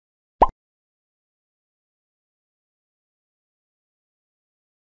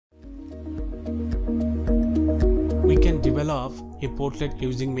develop a portlet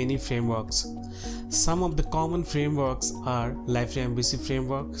using many frameworks. Some of the common frameworks are Liferay MVC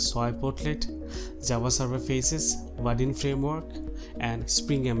Framework, Soy Portlet, Java Server Faces, Vaadin Framework, and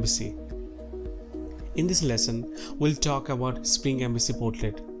Spring MVC. In this lesson, we'll talk about Spring MVC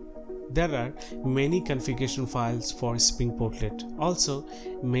Portlet. There are many configuration files for Spring Portlet, also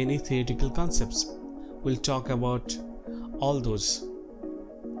many theoretical concepts. We'll talk about all those.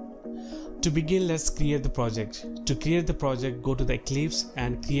 To begin, let's create the project. To create the project, go to the Eclipse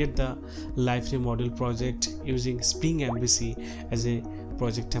and create the Liferay module project using Spring MVC as a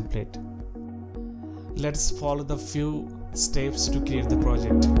project template. Let's follow the few steps to create the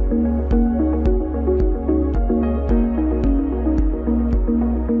project.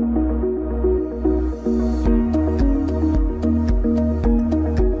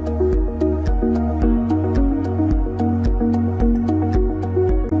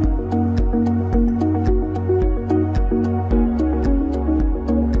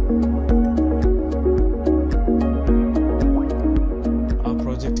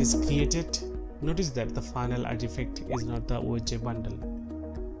 Is created. Notice that the final artifact is not the OJ bundle.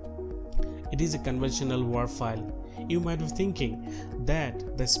 It is a conventional WAR file. You might be thinking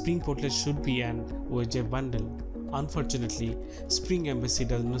that the Spring Portlet should be an OJ bundle. Unfortunately, Spring MVC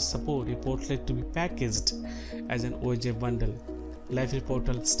does not support a portlet to be packaged as an OJ bundle. Liferay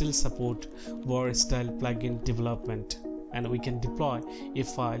Portal still support WAR style plugin development, and we can deploy a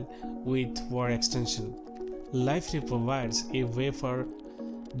file with WAR extension. Liferay provides a way for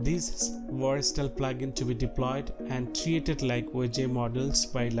this WAR style plugin to be deployed and treated like OJ models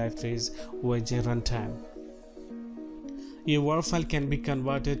by Liferay's OJ runtime. A WAR file can be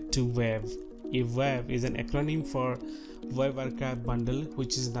converted to WAV. A WAV is an acronym for Web Archive Bundle,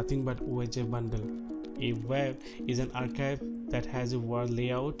 which is nothing but OJ bundle. A WAV is an archive that has a WAR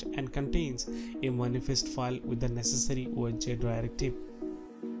layout and contains a manifest file with the necessary OJ directive.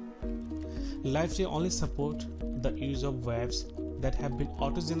 Liferay only support the use of WAVs that have been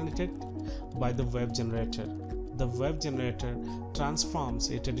auto-generated by the web generator. The web generator transforms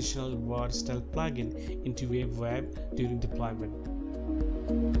a traditional WAR style plugin into a WAV during deployment.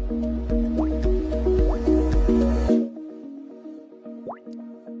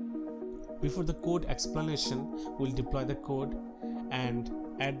 Before the code explanation, we'll deploy the code and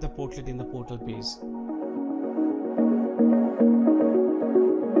add the portlet in the portal page.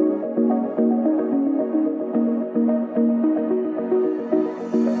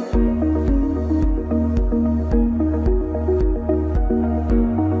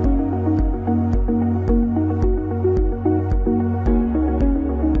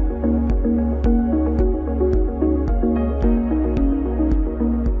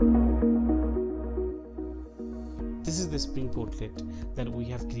 This is the Spring Portlet that we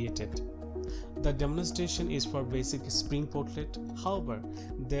have created. The demonstration is for basic Spring Portlet. However,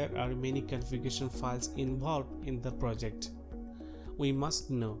 there are many configuration files involved in the project. We must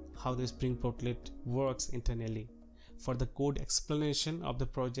know how the Spring Portlet works internally. For the code explanation of the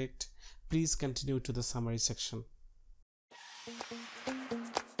project, please continue to the summary section.